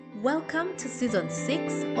Welcome to Season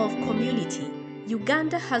 6 of Community.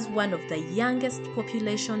 Uganda has one of the youngest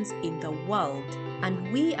populations in the world,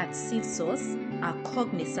 and we at Seed Source are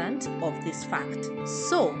cognizant of this fact.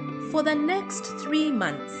 So, for the next 3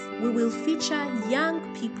 months, we will feature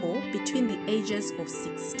young people between the ages of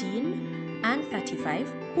 16 and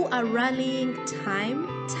 35 who are rallying time,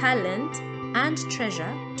 talent, and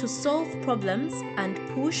treasure to solve problems and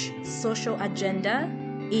push social agenda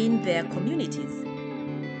in their communities.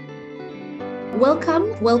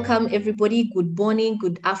 Welcome everybody. Good morning,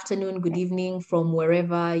 good afternoon, good evening from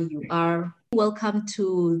wherever you are. Welcome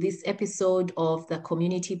to this episode of the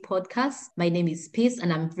Community Podcast. My name is Peace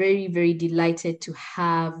and I'm very, very delighted to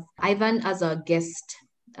have Ivan as our guest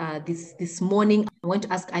this morning. I want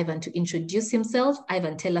to ask Ivan to introduce himself.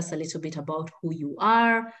 Ivan, tell us a little bit about who you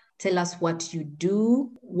are. Tell us what you do,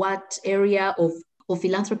 what area of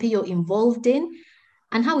philanthropy you're involved in,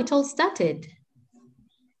 and how it all started.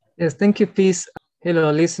 Yes, thank you, Peace.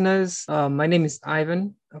 Hello, listeners. My name is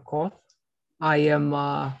Ivan Akoth. I am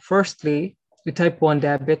firstly a type 1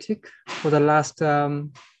 diabetic for the last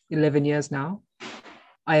 11 years now.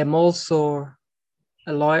 I am also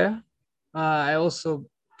a lawyer. I also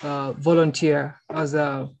volunteer as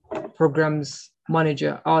a programs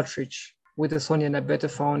manager outreach with the Sonia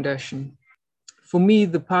Nabeta Foundation. For me,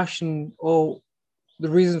 the passion or the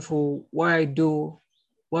reason for why I do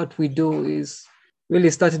what we do is really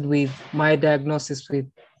started with my diagnosis with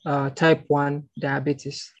type 1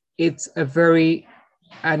 diabetes. It's a very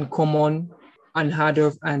uncommon, unheard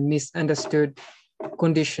of, and misunderstood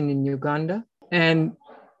condition in Uganda. And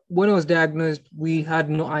when I was diagnosed, we had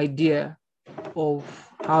no idea of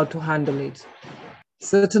how to handle it.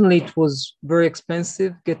 Certainly, it was very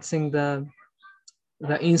expensive getting the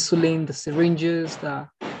insulin, the syringes, the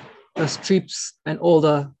strips, and all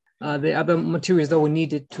the other materials that were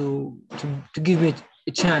needed to give me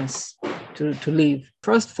a chance to live.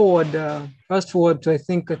 Fast forward to I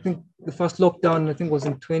think the first lockdown was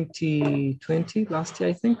in 2020 last year.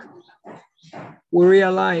 I think we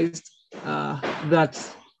realized that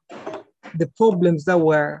the problems that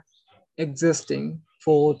were existing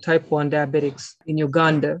for type 1 diabetics in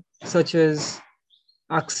Uganda, such as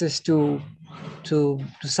access to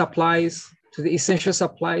supplies, to the essential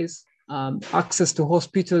supplies, access to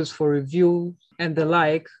hospitals for review and the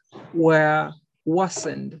like, were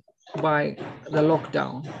worsened by the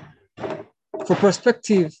lockdown. For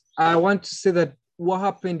perspective, I want to say that what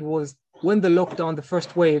happened was when the lockdown, the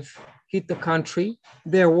first wave, hit the country,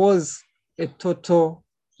 there was a total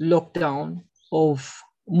lockdown of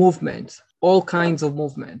movement, all kinds of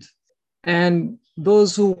movement. And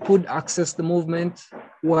those who could access the movement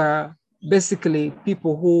were basically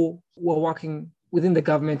people who were working within the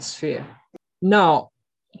government sphere. Now,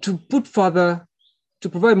 to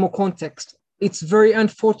provide more context, it's very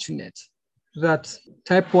unfortunate that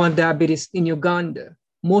type 1 diabetes in Uganda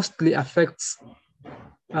mostly affects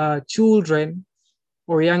children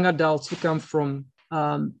or young adults who come from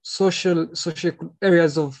social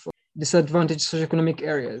areas of disadvantaged socioeconomic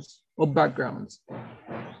areas or backgrounds.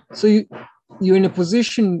 So you're in a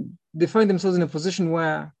position, they find themselves in a position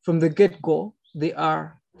where from the get-go, they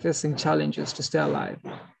are facing challenges to stay alive.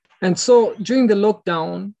 And so during the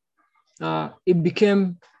lockdown, it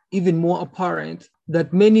became even more apparent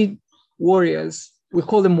that many warriors, we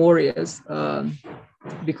call them warriors,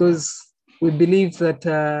 because we believe that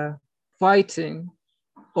fighting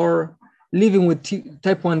or living with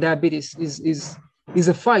type 1 diabetes is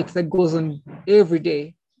a fight that goes on every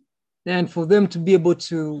day. And for them to be able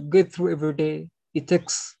to get through every day, it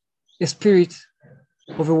takes a spirit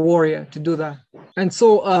of a warrior to do that. And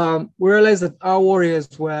so we realized that our warriors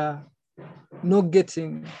were not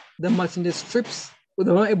getting the Martinez strips, but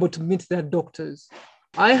they weren't able to meet their doctors.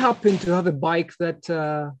 I happened to have a bike that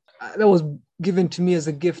was given to me as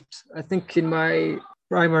a gift, I think in my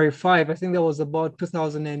primary 5. I think that was about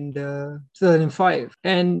 2005.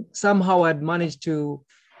 And somehow I'd managed to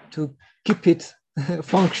keep it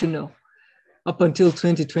functional up until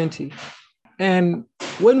 2020. And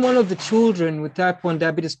when one of the children with type 1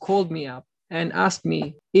 diabetes called me up and asked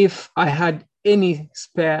me if I had any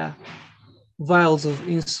spare vials of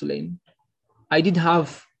insulin, I did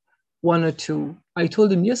have 1 or 2. I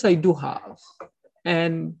told him, yes, I do have.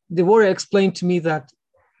 And the warrior explained to me that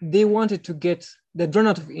they'd run out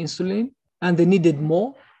of insulin and they needed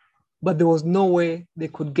more, but there was no way they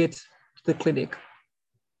could get to the clinic.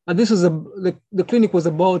 And this was the clinic was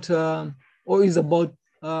about,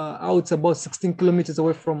 it's about 16 kilometers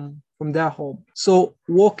away from their home. So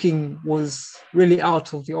walking was really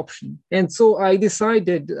out of the option. And so I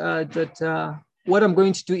decided that what I'm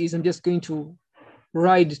going to do is I'm just going to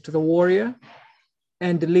ride to the warrior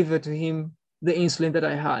and deliver to him the insulin that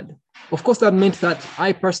I had. Of course, that meant that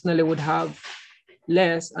I personally would have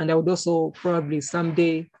less, and I would also probably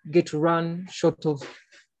someday get to run short of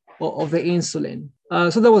the insulin.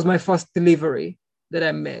 So that was my first delivery that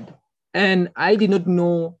I made. And I did not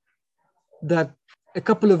know that a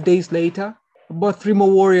couple of days later, about 3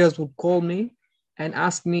 more warriors would call me and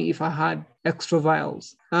ask me if I had extra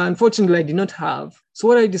vials. Unfortunately, I did not have. So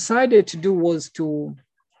what I decided to do was to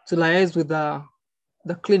liaise with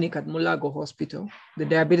the clinic at Mulago Hospital, the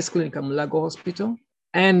diabetes clinic at Mulago Hospital.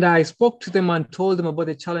 And I spoke to them and told them about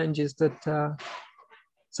the challenges that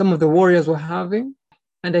some of the warriors were having.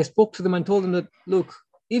 And I spoke to them and told them that, look,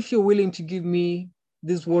 if you're willing to give me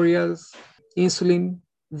these warriors insulin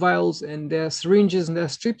vials and their syringes and their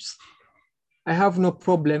strips, I have no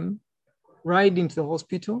problem riding to the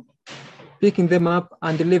hospital, picking them up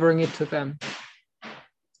and delivering it to them.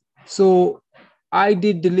 So I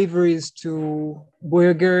did deliveries to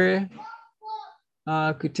Boyagere,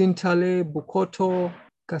 Kitintale, Bukoto,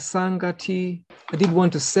 Kasangati. I did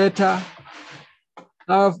one to Seta.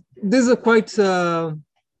 These are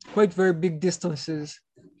quite very big distances.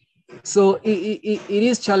 So it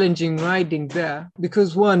is challenging riding there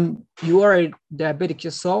because one, you are a diabetic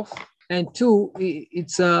yourself, and two,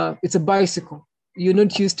 it's a bicycle. You're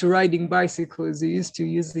not used to riding bicycles. You're used to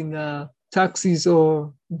using taxis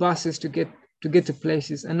or buses to get to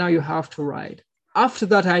places, and now you have to ride. After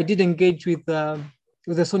that, I did engage with the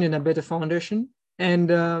Sonia Nabeta Foundation, and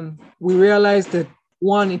we realized that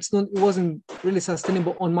one, it wasn't really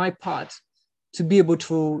sustainable on my part to be able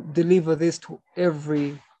to deliver this to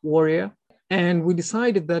every warrior. And we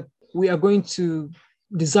decided that we are going to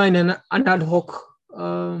design an ad hoc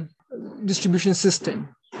distribution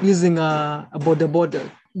system using a border.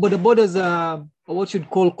 Border borders are what you'd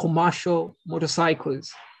call commercial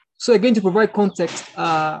motorcycles. So again, to provide context,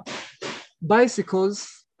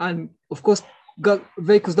 bicycles and of course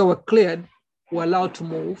vehicles that were cleared were allowed to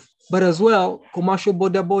move, but as well, commercial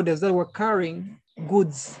borders that were carrying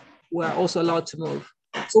goods were also allowed to move.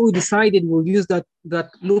 So we decided we'll use that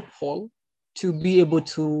loophole to be able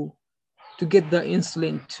to get the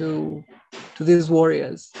insulin to these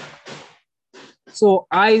warriors. So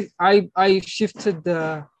I shifted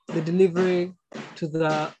the delivery to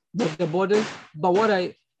the border, but what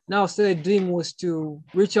I now started doing was to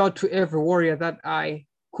reach out to every warrior that I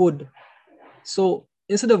could. So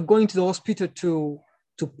instead of going to the hospital to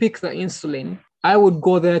pick the insulin, I would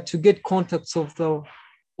go there to get contacts of the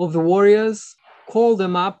warriors, call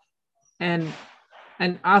them up, and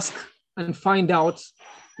ask and find out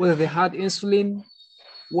whether they had insulin,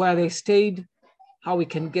 where they stayed, how we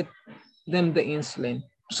can get them the insulin.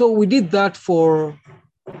 So we did that for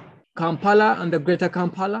Kampala and the Greater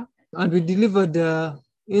Kampala, and we delivered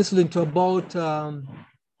insulin to about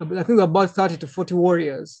I think about 30 to 40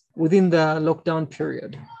 warriors within the lockdown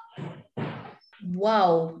period.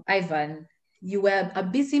 Wow, Ivan, you were a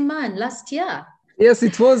busy man last year. Yes,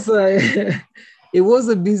 it was. It was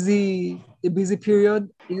a busy period.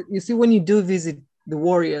 You see, when you do visit the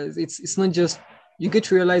warriors, it's not just, you get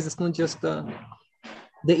to realize it's not just the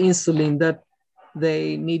insulin that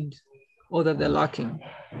they need or that they're lacking.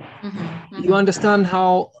 Mm-hmm, mm-hmm. You understand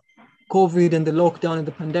how COVID and the lockdown and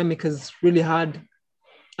the pandemic has really had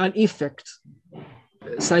an effect,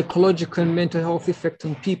 psychological and mental health effect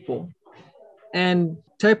on people. And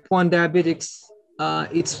type 1 diabetics,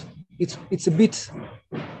 it's a bit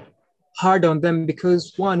hard on them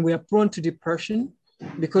because one, we are prone to depression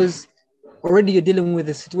because already you're dealing with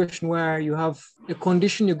a situation where you have a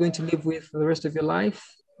condition you're going to live with for the rest of your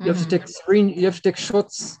life. You have to take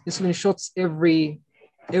insulin shots every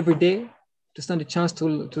day to stand a chance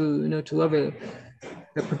to have a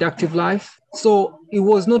productive life. So it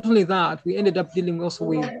was not only that, we ended up dealing also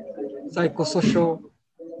with psychosocial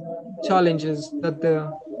challenges that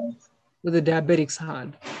the diabetics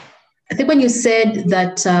had. I think when you said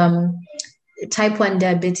that type 1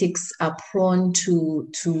 diabetics are prone to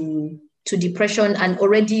depression, and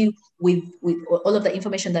already with all of the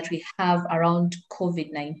information that we have around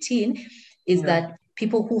COVID-19 is that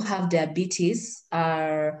people who have diabetes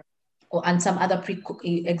and some other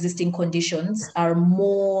pre-existing conditions are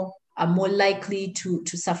more likely to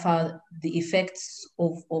suffer the effects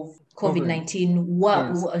of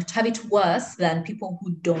COVID-19, have it worse than people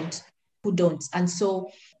who don't. And so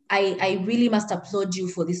I really must applaud you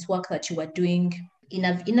for this work that you are doing in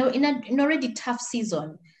an already tough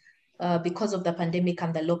season because of the pandemic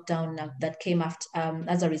and the lockdown that came after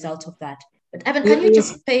as a result of that. But Evan, can you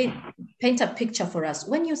just paint a picture for us?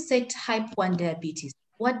 When you say type 1 diabetes,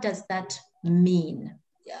 what does that mean?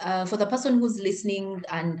 For the person who's listening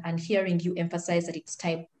and hearing you emphasize that it's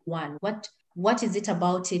type 1, what what is it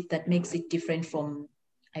about it that makes it different from,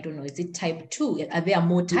 I don't know, is it type 2? Are there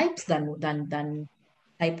more types than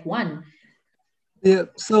type 1? Yeah.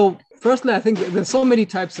 So firstly, I think there's so many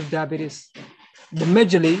types of diabetes. But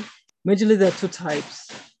majorly there are two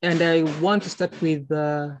types. And I want to start with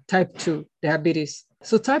type 2 diabetes.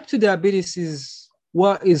 So type 2 diabetes is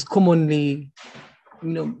what is commonly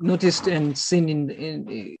noticed and seen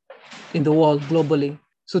in the world globally.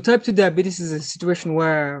 So type 2 diabetes is a situation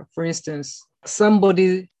where, for instance,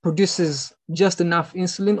 somebody produces just enough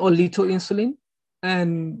insulin or little insulin,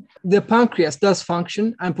 and the pancreas does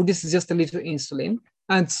function and produces just a little insulin.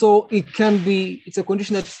 And so it's a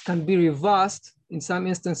condition that can be reversed in some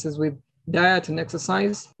instances with diet and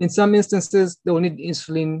exercise. In some instances, they will need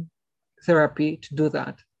insulin therapy to do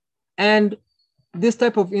that. And this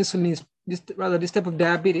type of this type of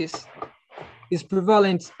diabetes is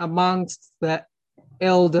prevalent amongst the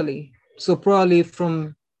elderly. So probably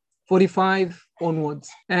from 45 onwards.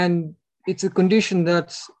 And it's a condition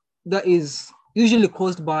that is usually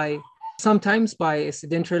caused sometimes by a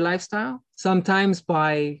sedentary lifestyle, sometimes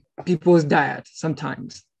by people's diet,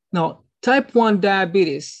 sometimes. Now, type 1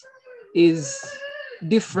 diabetes is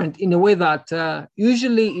different in a way that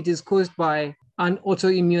usually it is caused by an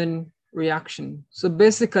autoimmune reaction. So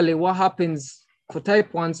basically what happens for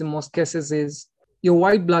type 1s in most cases is your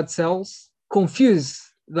white blood cells confuse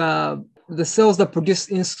the cells that produce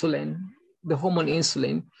insulin, the hormone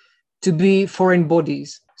insulin, to be foreign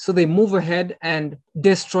bodies. So they move ahead and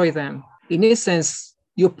destroy them. In essence,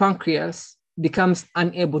 your pancreas becomes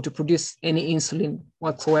unable to produce any insulin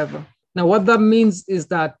whatsoever. Now, what that means is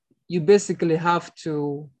that you basically have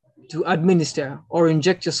to administer or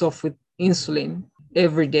inject yourself with insulin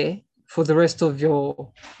every day for the rest of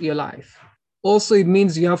your life. Also, it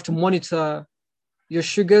means you have to monitor your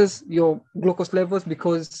sugars, your glucose levels,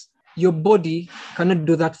 because your body cannot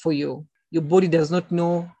do that for you. Your body does not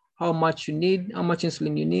know how much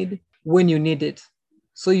insulin you need, when you need it.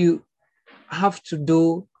 So you have to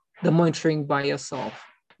do the monitoring by yourself.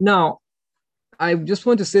 Now, I just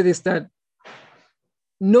want to say this, that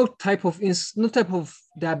no type of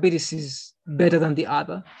diabetes is better than the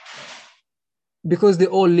other, because they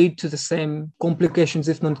all lead to the same complications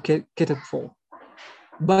if not catered for.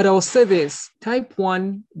 But I'll say this, type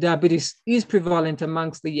 1 diabetes is prevalent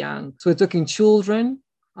amongst the young. So we're talking children.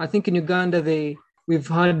 I think in Uganda, they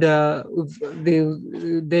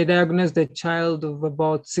diagnosed a child of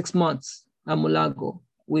about 6 months, a Mulago,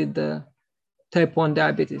 with type 1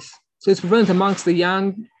 diabetes. So it's prevalent amongst the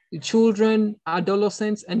young, the children,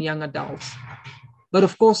 adolescents, and young adults. But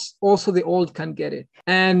of course, also the old can get it.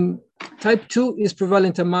 And type 2 is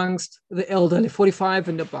prevalent amongst the elderly, 45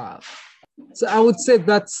 and above. So I would say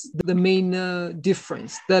that's the main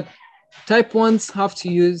difference, that type 1s have to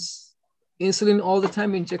use insulin all the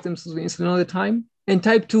time, inject themselves with insulin all the time. And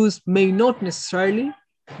type 2s may not necessarily.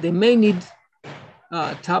 They may need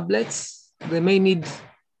tablets. They may need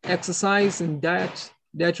exercise and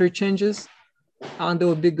dietary changes, and they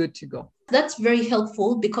will be good to go. That's very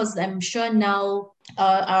helpful, because I'm sure now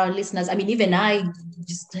our listeners, I mean, even I,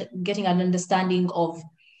 just getting an understanding of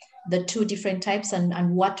the two different types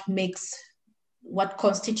and what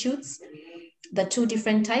constitutes the two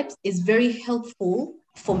different types is very helpful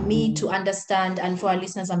for me to understand, and for our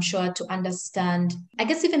listeners, I'm sure, to understand, I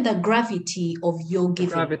guess, even the gravity of your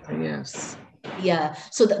giving. Gravity, yes. Yeah.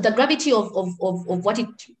 So the gravity of what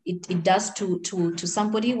it does to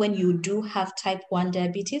somebody when you do have type 1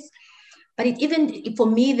 diabetes. But for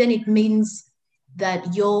me, then it means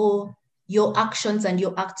that your actions and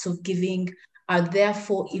your acts of giving are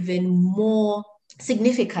therefore even more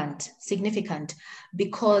significant,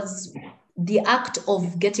 because the act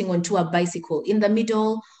of getting onto a bicycle in the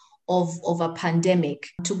middle of a pandemic,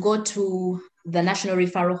 to go to the National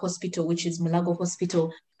Referral Hospital, which is Mulago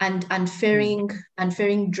Hospital, and ferrying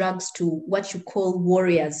drugs to what you call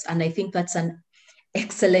warriors. And I think that's an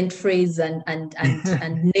excellent phrase and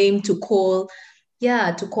name to call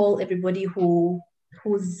everybody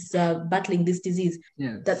who's battling this disease.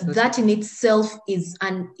 Yeah, that in itself is,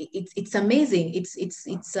 and it's amazing.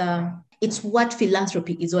 It's what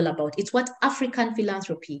philanthropy is all about. It's what African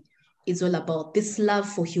philanthropy is all about. This love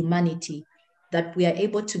for humanity, that we are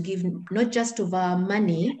able to give not just of our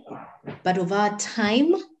money, but of our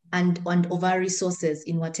time and of our resources,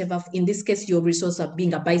 in this case, your resource of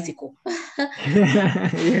being a bicycle.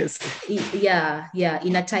 Yes. Yeah,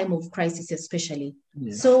 in a time of crisis, especially.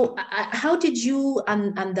 Yes. So how did you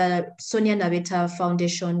and the Sonia Nabeta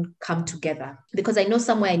Foundation come together? Because I know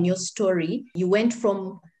somewhere in your story, you went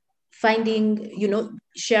from finding,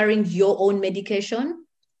 sharing your own medication.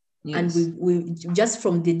 Yes. And we just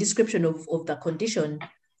from the description of the condition,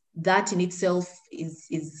 that in itself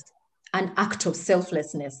is an act of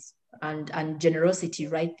selflessness and generosity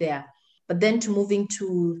right there. But then to moving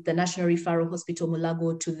to the National Referral Hospital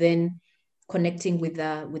Mulago, to then connecting with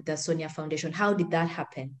the Sonia Foundation, how did that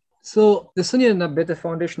happen? So the Sonia Nabeta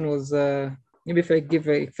Foundation was maybe if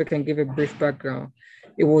I can give a brief background,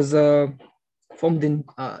 it was formed in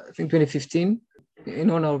I think 2015 in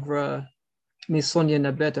honor of Miss Sonia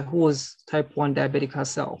Nabeta, who was type 1 diabetic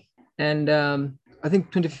herself. And I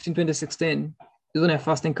think 2015, 2016 is when I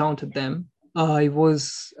first encountered them. I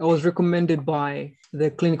was recommended by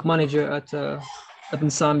the clinic manager at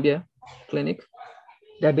Zambia clinic,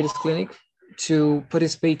 diabetes clinic, to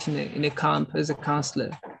participate in a camp as a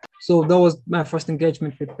counselor. So that was my first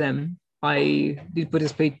engagement with them. I did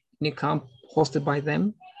participate in a camp hosted by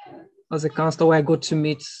them as a counselor, where I got to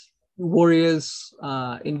meet warriors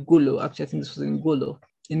in Gulu. Actually, I think this was in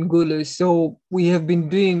Gulu. So I've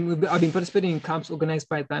been participating in camps organized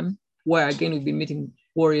by them, where again we've been meeting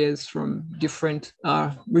warriors from different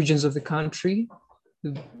regions of the country,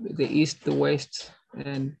 the East, the West,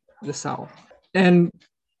 and the South. And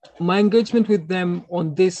my engagement with them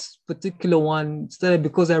on this particular one started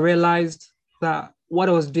because I realized that what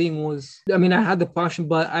I was doing I had the passion,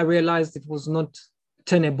 but I realized it was not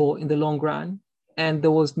tenable in the long run. And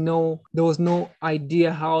there was no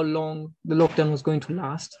idea how long the lockdown was going to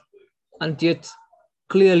last. And yet,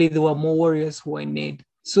 clearly, there were more warriors who were in need.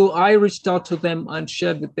 So I reached out to them and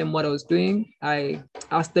shared with them what I was doing. I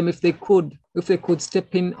asked them if they could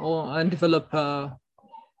step in and develop a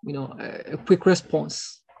quick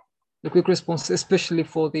response, especially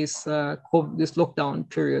for this lockdown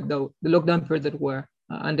period, the lockdown period that we're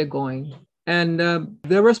undergoing. And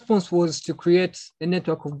their response was to create a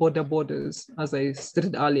network of border borders, as I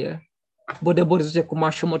stated earlier, border borders, which are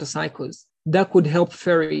commercial motorcycles, that could help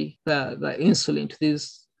ferry the insulin to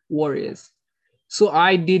these warriors. So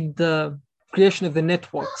I did the creation of the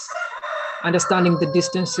networks, understanding the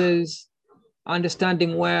distances,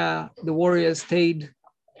 understanding where the warriors stayed,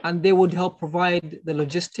 and they would help provide the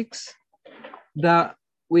logistics that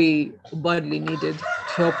we badly needed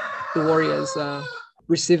to help the warriors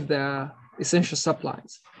receive their essential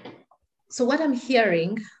supplies. So what I'm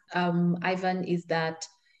hearing, Ivan, is that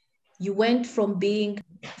you went from being,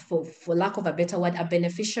 for lack of a better word, a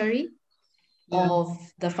beneficiary of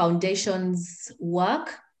the foundation's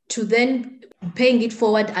work to then paying it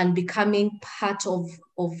forward and becoming part of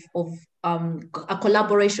a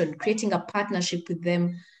collaboration, creating a partnership with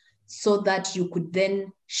them so that you could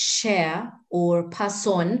then share or pass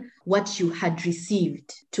on what you had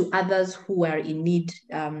received to others who were in need,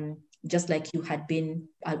 just like you had been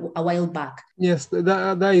a while back. Yes,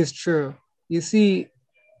 that is true. You see,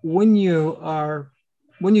 when you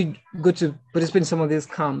go to participate in some of these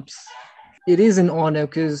camps, it is an honor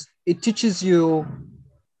because it teaches you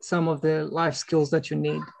some of the life skills that you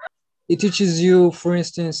need. It teaches you, for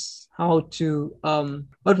instance, how to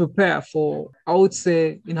prepare for, I would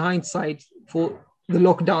say, in hindsight, for the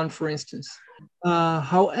lockdown, for instance.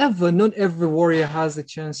 However, not every warrior has a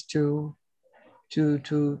chance to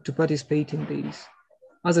participate in these.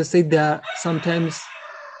 As I said, they are sometimes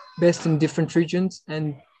based in different regions,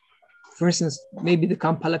 and for instance, maybe the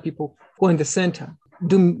Kampala people who are in the center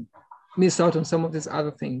do miss out on some of these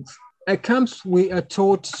other things. At camps, we are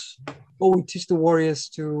taught, or we teach the warriors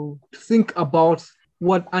to think about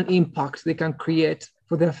what an impact they can create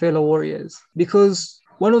for their fellow warriors. Because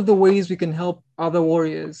one of the ways we can help other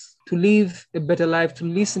warriors to live a better life, to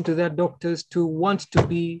listen to their doctors, to want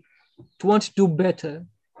to do better,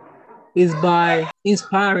 is by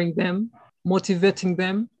inspiring them, motivating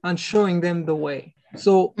them, and showing them the way.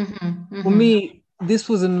 So for me, this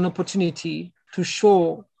was an opportunity to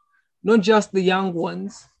show not just the young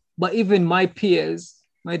ones, but even my peers,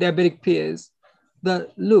 my diabetic peers,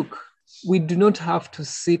 that look, we do not have to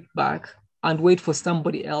sit back and wait for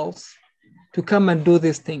somebody else to come and do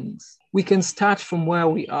these things. We can start from where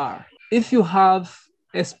we are. If you have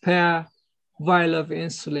a spare vial of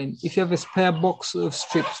insulin, if you have a spare box of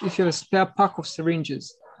strips, if you have a spare pack of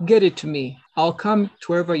syringes, get it to me. I'll come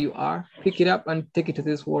to wherever you are, pick it up and take it to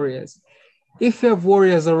these warriors. If you have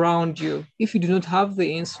warriors around you, if you do not have the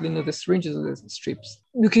insulin or the syringes or the strips,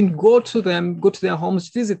 you can go to them, go to their homes,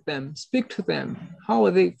 visit them, speak to them.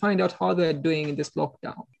 Find out how they're doing in this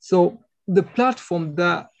lockdown. So the platform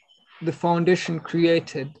that the foundation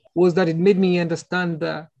created was that it made me understand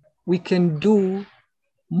that we can do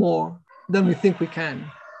more than we think we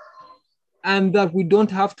can. And that we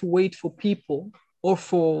don't have to wait for people or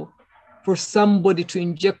for somebody to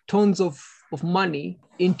inject tons of money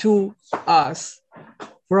into us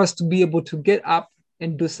for us to be able to get up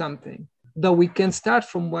and do something. That we can start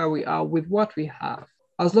from where we are with what we have.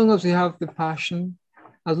 as long as we have the passion,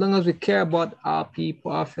 as long as we care about our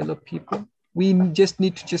people, our fellow people, we just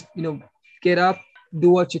need to get up, do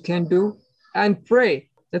what you can do, and pray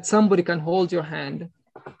that somebody can hold your hand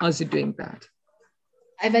as you're doing that.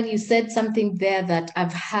 Ivan, you said something there that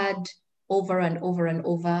I've had over and over and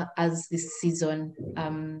over as this season,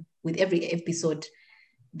 with every episode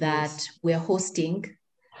that we're hosting,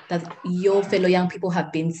 that your fellow young people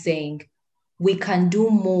have been saying, we can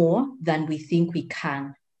do more than we think we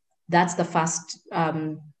can. That's the first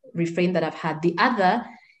refrain that I've had. The other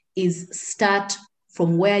is start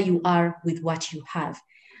from where you are with what you have.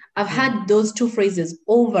 I've had those two phrases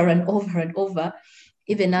over and over and over,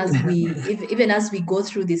 even as we go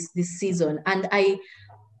through this season. And I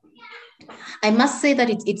must say that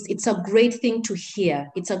it's a great thing to hear.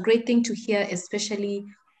 It's a great thing to hear, especially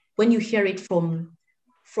when you hear it from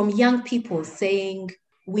young people saying,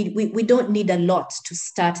 we don't need a lot to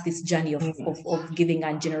start this journey of giving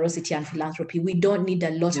and generosity and philanthropy. We don't need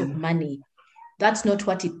a lot of money. That's not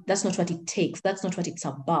what it takes. That's not what it's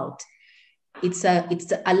about. It's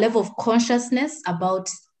a level of consciousness about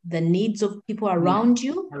the needs of people around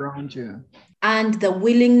you. And the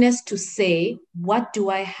willingness to say, what do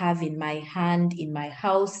I have in my hand, in my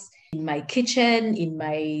house, in my kitchen, in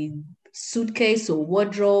my suitcase or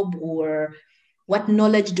wardrobe, or what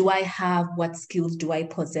knowledge do I have? What skills do I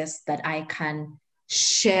possess that I can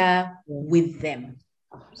share with them?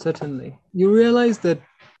 Certainly. You realize that,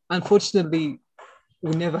 unfortunately,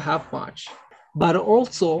 we never have much. But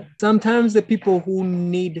also, sometimes the people who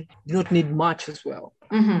do not need much as well.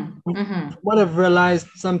 What I've realized,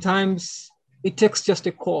 sometimes it takes just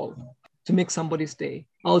a call to make somebody's day.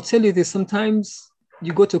 I'll tell you this, sometimes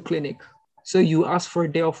you go to a clinic, so you ask for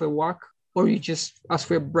a day off at work, or you just ask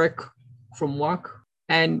for a break from work,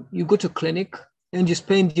 and you go to clinic and you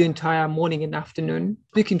spend your entire morning and afternoon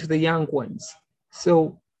speaking to the young ones.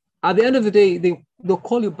 So at the end of the day, they'll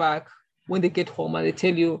call you back when they get home and they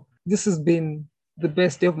tell you, this has been the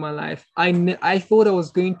best day of my life. I thought I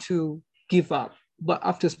was going to give up, but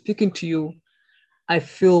after speaking to you, I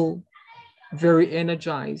feel very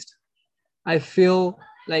energized. I feel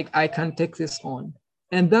like I can take this on.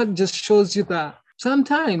 And that just shows you that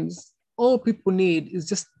sometimes all people need is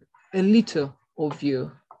just a little of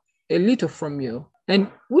you, a little from you, and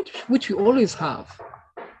which we always have.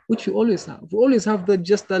 We always have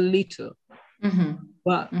just a little.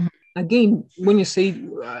 But again, when you say,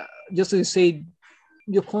 just as you say,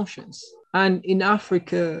 your conscience. And in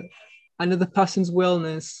Africa, another person's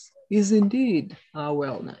wellness is indeed our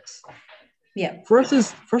wellness. Yeah.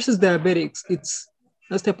 Versus diabetics,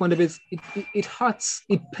 let's type 1 diabetes. It hurts,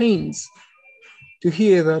 it pains to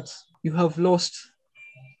hear that you have lost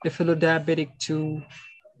a fellow diabetic to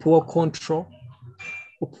poor control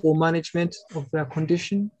or poor management of their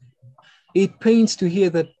condition. It pains to hear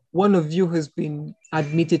that one of you has been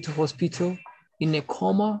admitted to hospital in a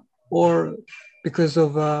coma, or because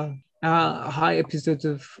of an episode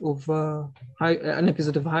of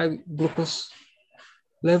high glucose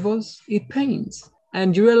levels. It pains.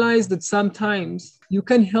 And you realize that sometimes you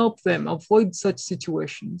can help them avoid such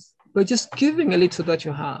situations by just giving a little that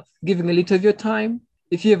you have, giving a little of your time.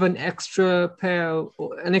 If you have an extra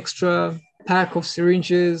pack of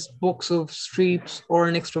syringes, box of strips, or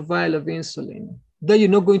an extra vial of insulin that you're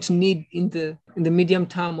not going to need in the medium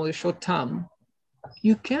term or the short term,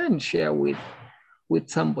 you can share with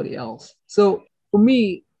somebody else. So for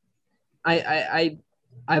me,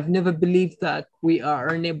 I've never believed that we are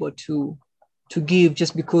unable to give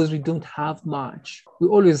just because we don't have much. We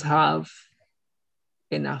always have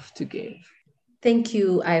enough to give. Thank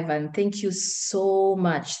you, Ivan. Thank you so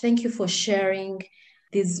much. Thank you for sharing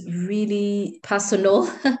these really personal,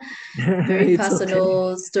 very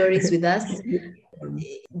personal stories with us.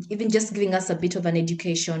 Even just giving us a bit of an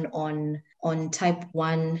education on type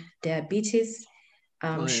 1 diabetes.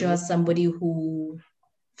 I'm sure somebody who,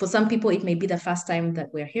 for some people, it may be the first time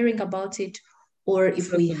that we're hearing about it, or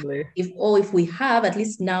if we have, at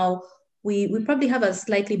least now we probably have a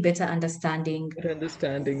slightly better understanding.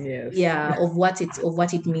 Yes. Yeah, of what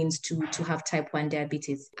it means to have type 1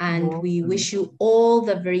 diabetes. And we wish you all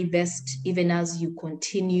the very best, even as you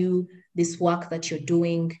continue this work that you're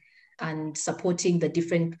doing and supporting the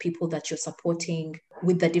different people that you're supporting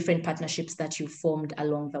with the different partnerships that you formed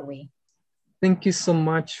along the way. Thank you so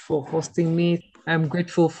much for hosting me. I'm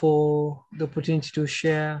grateful for the opportunity to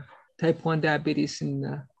share type 1 diabetes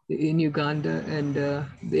in Uganda and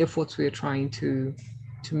the efforts we're trying to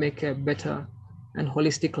make a better and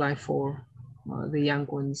holistic life for the young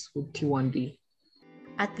ones with T1D.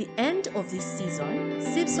 At the end of this season,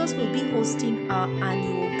 CIVSOS will be hosting our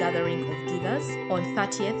annual gathering of givers on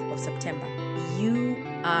 30th of September. You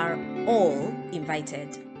are all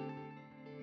invited.